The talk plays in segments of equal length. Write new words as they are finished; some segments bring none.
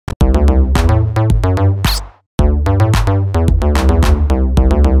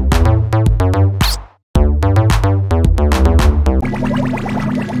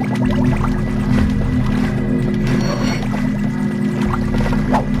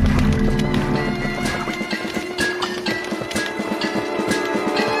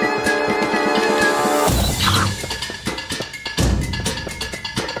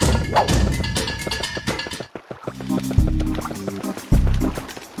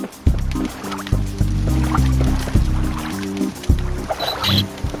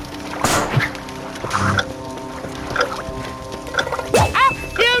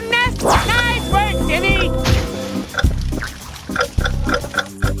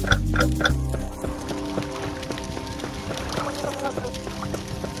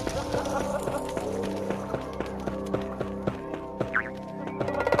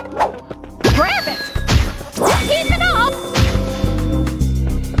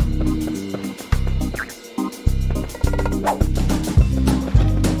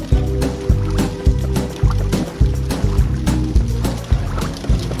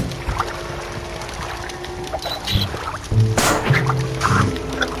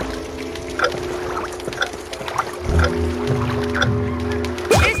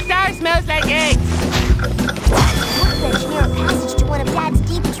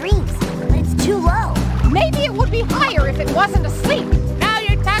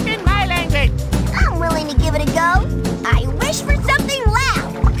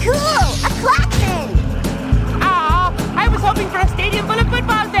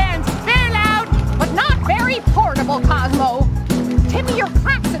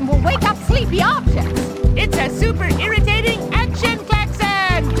creepy objects. It's a super irritating action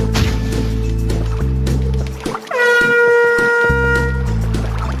klaxon!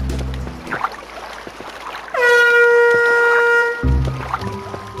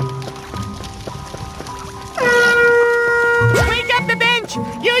 Wake up the bench!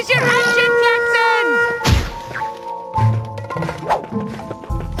 Use your action klaxon!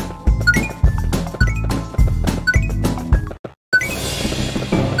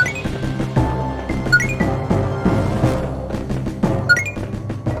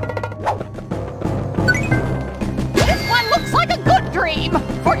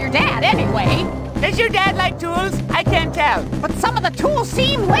 For your dad, anyway. Does your dad like tools? I can't tell. But some of the tools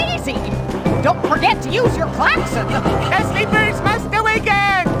seem lazy. Don't forget to use your klaxon. The sleepers must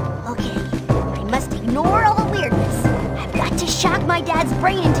awaken! Okay, I must ignore all the weirdness. I've got to shock my dad's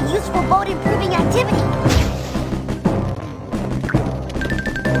brain into useful boat-improving activity.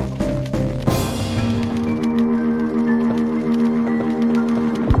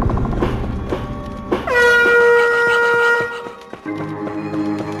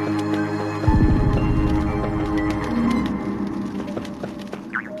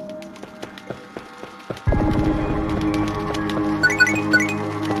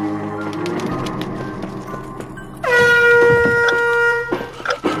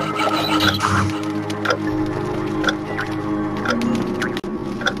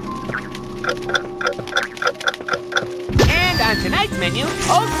 Tonight's menu,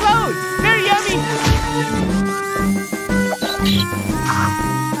 old clothes. They're yummy.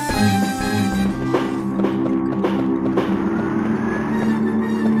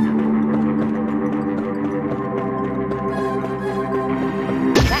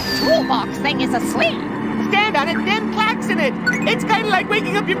 That toolbox thing is asleep. Stand on it, then klaxon it. It's kind of like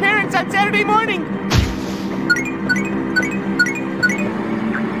waking up your parents on Saturday morning.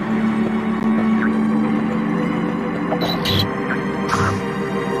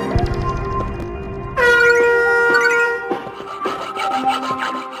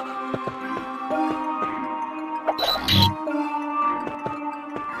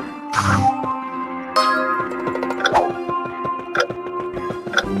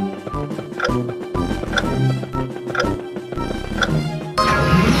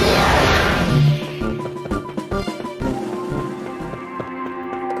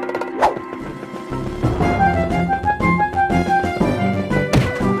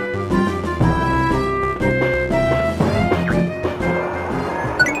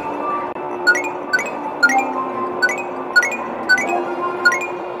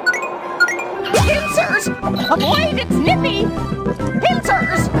 Avoid, it's nippy!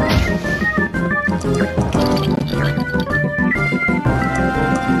 Pincers!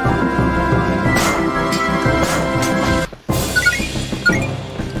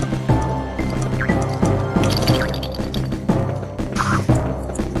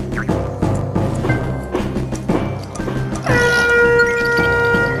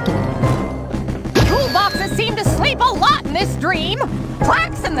 Toolboxes seem to sleep a lot in this dream.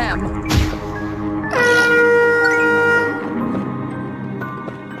 Klaxon them!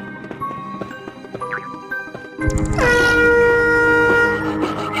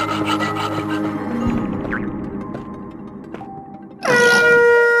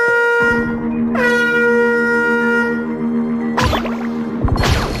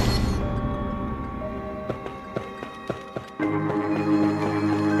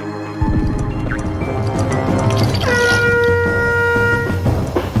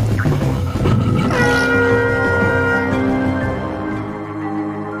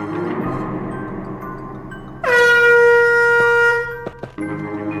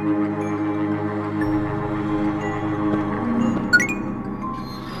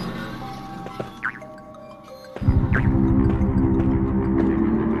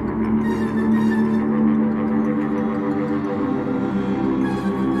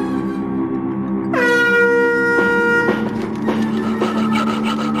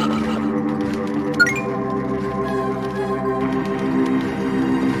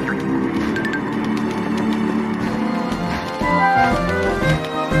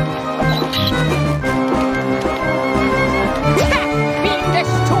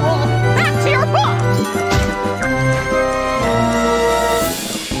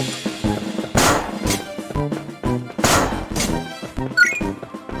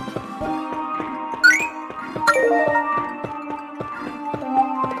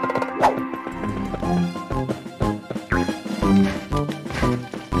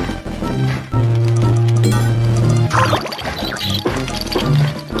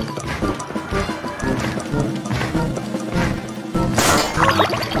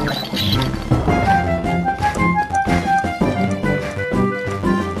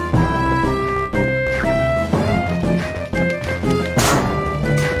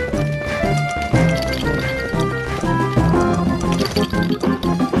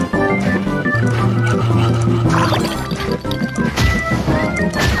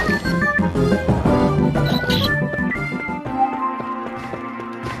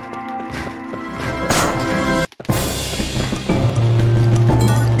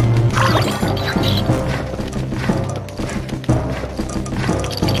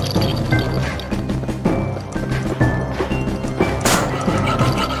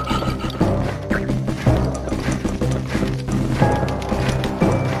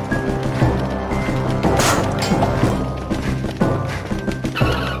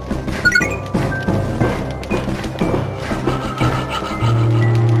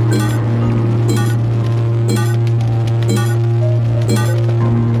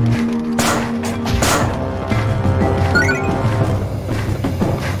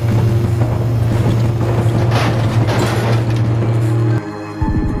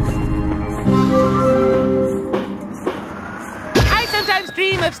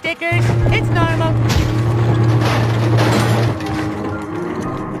 stickers. It's normal.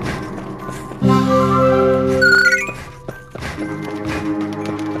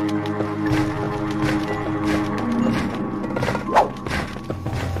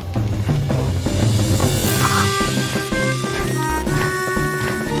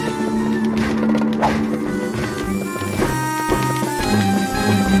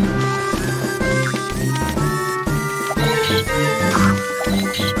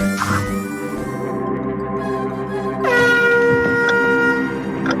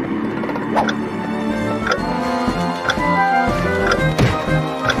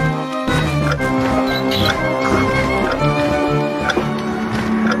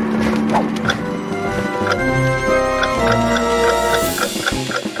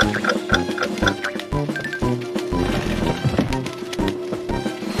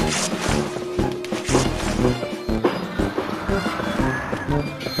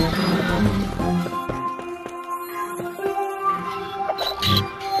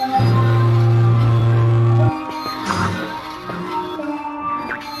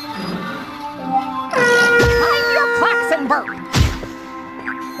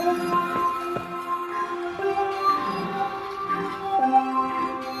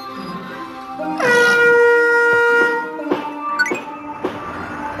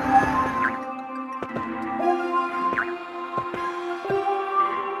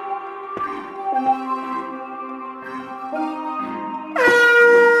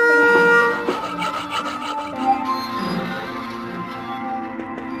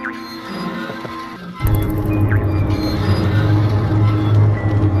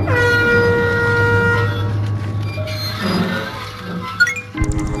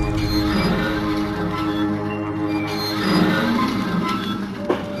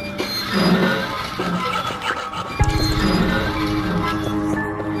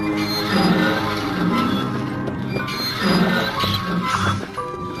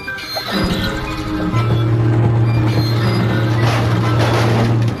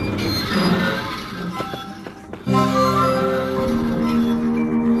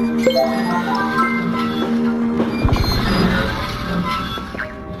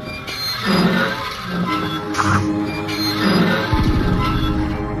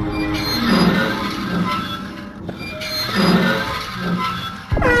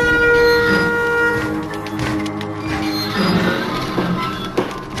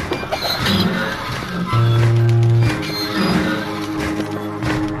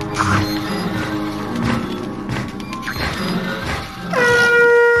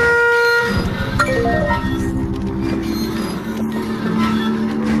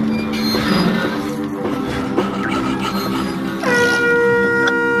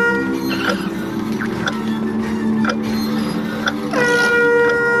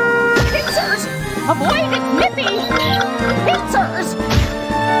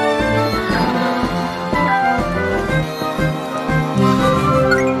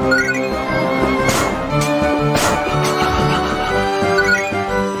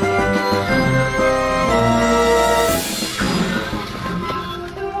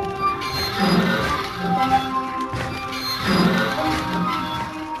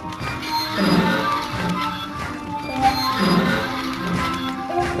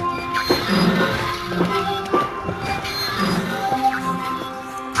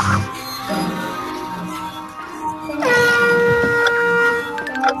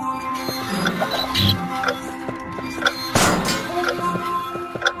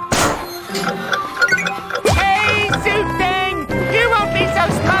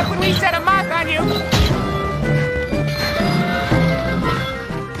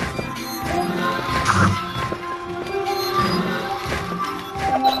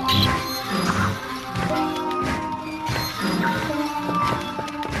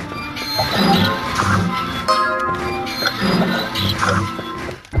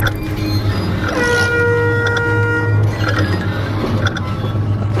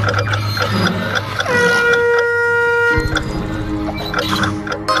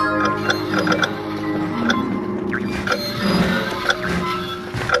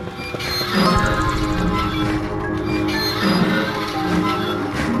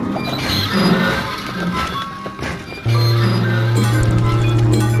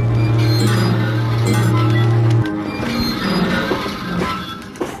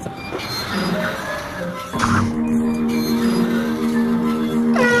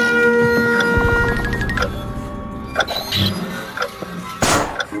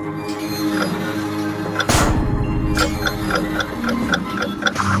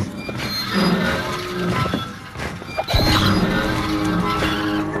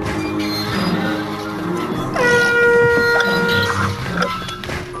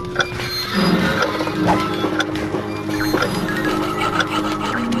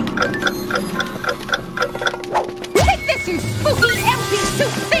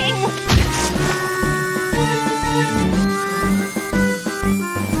 suit thing!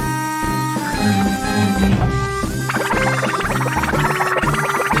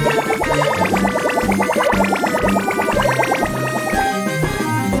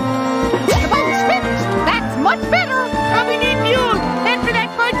 The boat's finished! That's much better! Oh, we need fuel! Head for that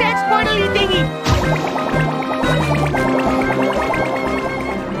vortex portal-y thingy!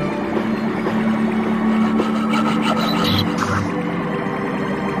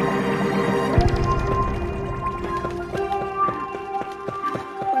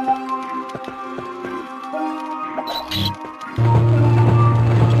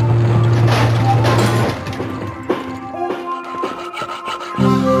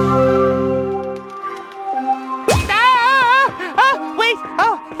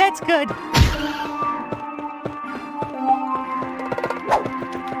 That's good.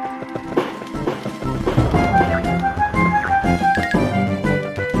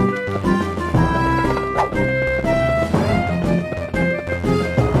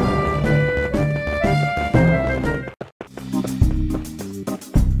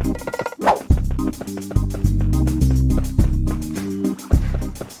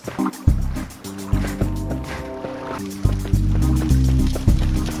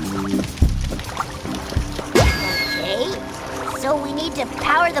 So we need to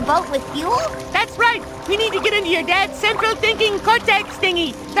power the boat with fuel? That's right! We need to get into your dad's central thinking cortex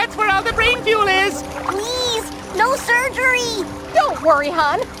thingy! That's where all the brain fuel is! Please, no surgery! Don't worry,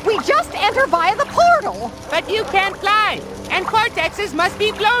 hon. We just enter via the portal. But you can't fly! And cortexes must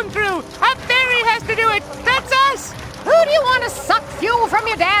be blown through! A ferry has to do it! That's us! Who do you want to suck fuel from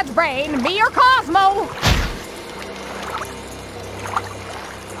your dad's brain, me or Cosmo?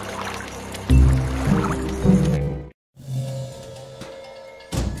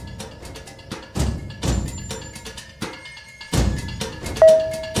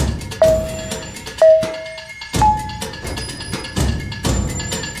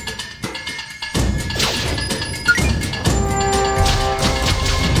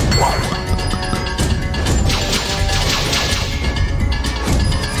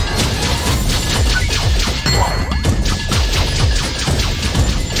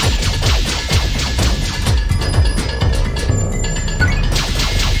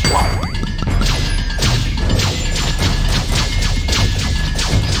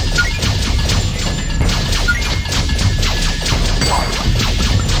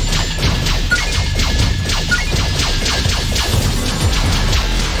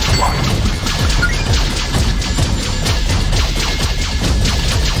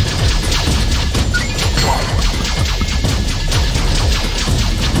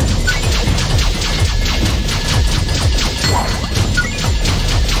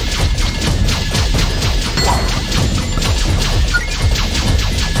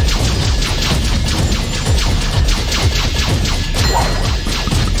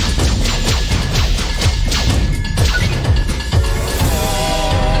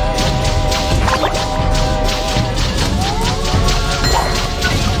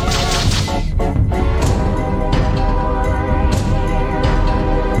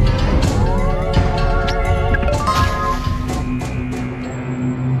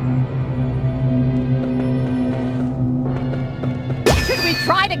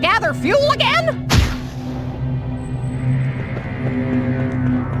 Try to gather fuel again?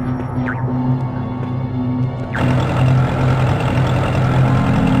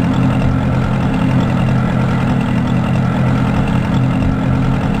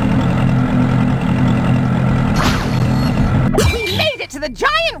 We made it to the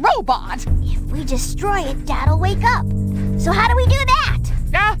giant robot! If we destroy it, Dad'll wake up. So how do we do that?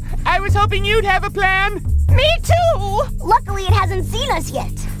 I was hoping you'd have a plan! Me too! Luckily, it hasn't seen us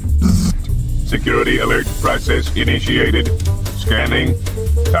yet. Security alert process initiated. Scanning.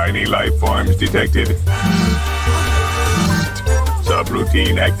 Tiny life forms detected.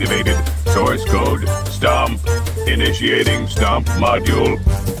 Subroutine activated. Source code. Stomp. Initiating stomp module.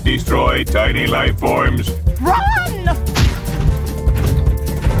 Destroy tiny life forms. Run!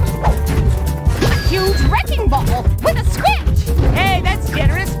 Huge wrecking ball with a scratch! Hey, that's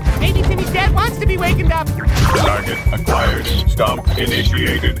generous. Maybe Timmy's dad wants to be wakened up. Target acquired. Stomp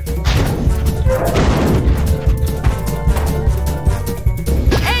initiated.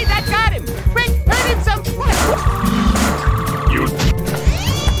 Hey, that got him! Quick, turn him some... You...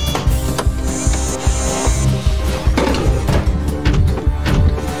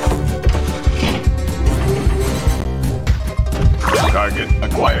 Target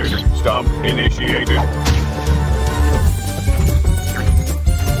acquired. Stomp initiated.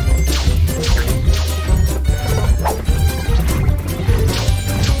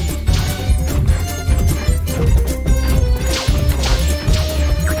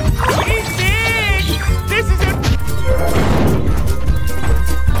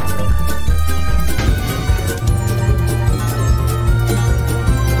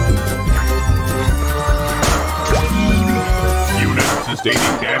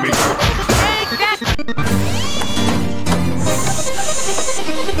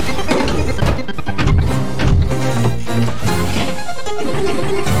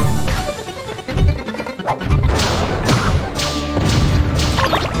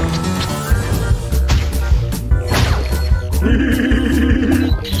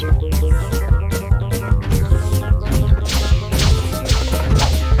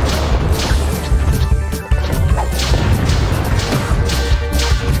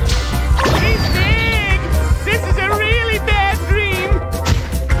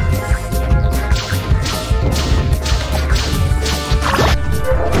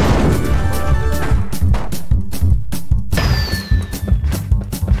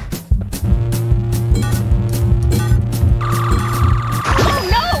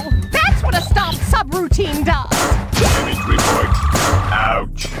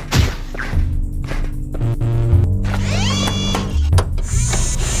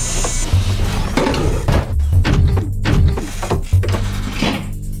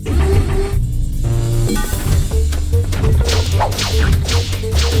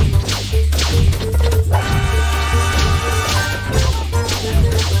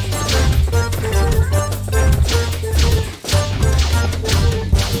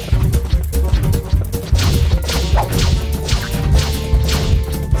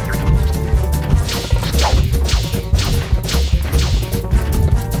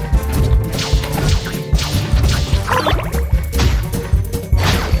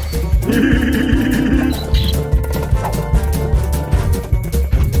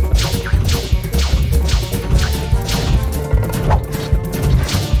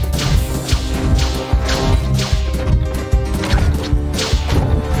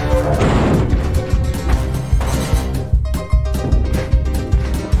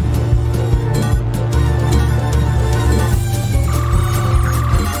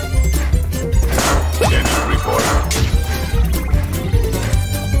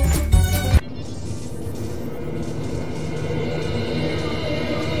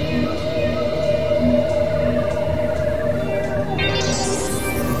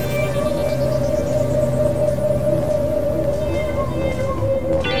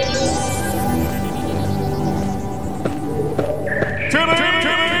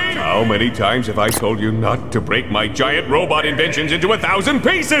 How many times have I told you not to break my giant robot inventions into 1,000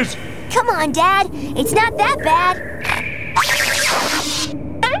 pieces? Come on, Dad. It's not that bad.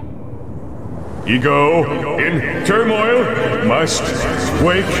 Ego in turmoil must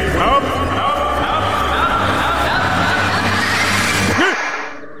wake up.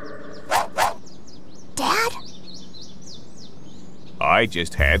 Dad? I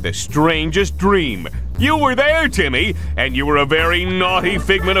just had the strangest dream. You were there, Timmy, and you were a very naughty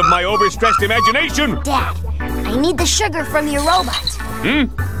figment of my overstressed imagination. Dad, I need the sugar from your robot.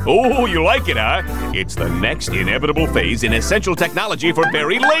 Oh, you like it, huh? It's the next inevitable phase in essential technology for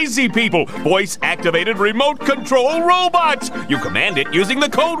very lazy people. Voice-activated remote control robots. You command it using the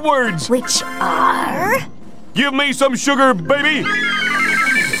code words. Which are? Give me some sugar, baby.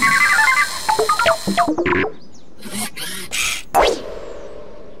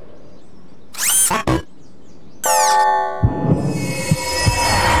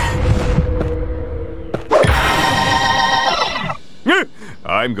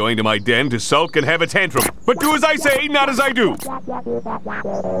 I'm going to my den to sulk and have a tantrum. But do as I say, not as I do.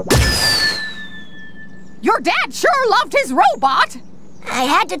 Your dad sure loved his robot. I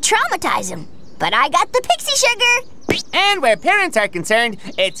had to traumatize him, but I got the pixie sugar. And where parents are concerned,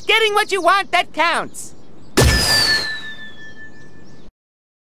 it's getting what you want that counts.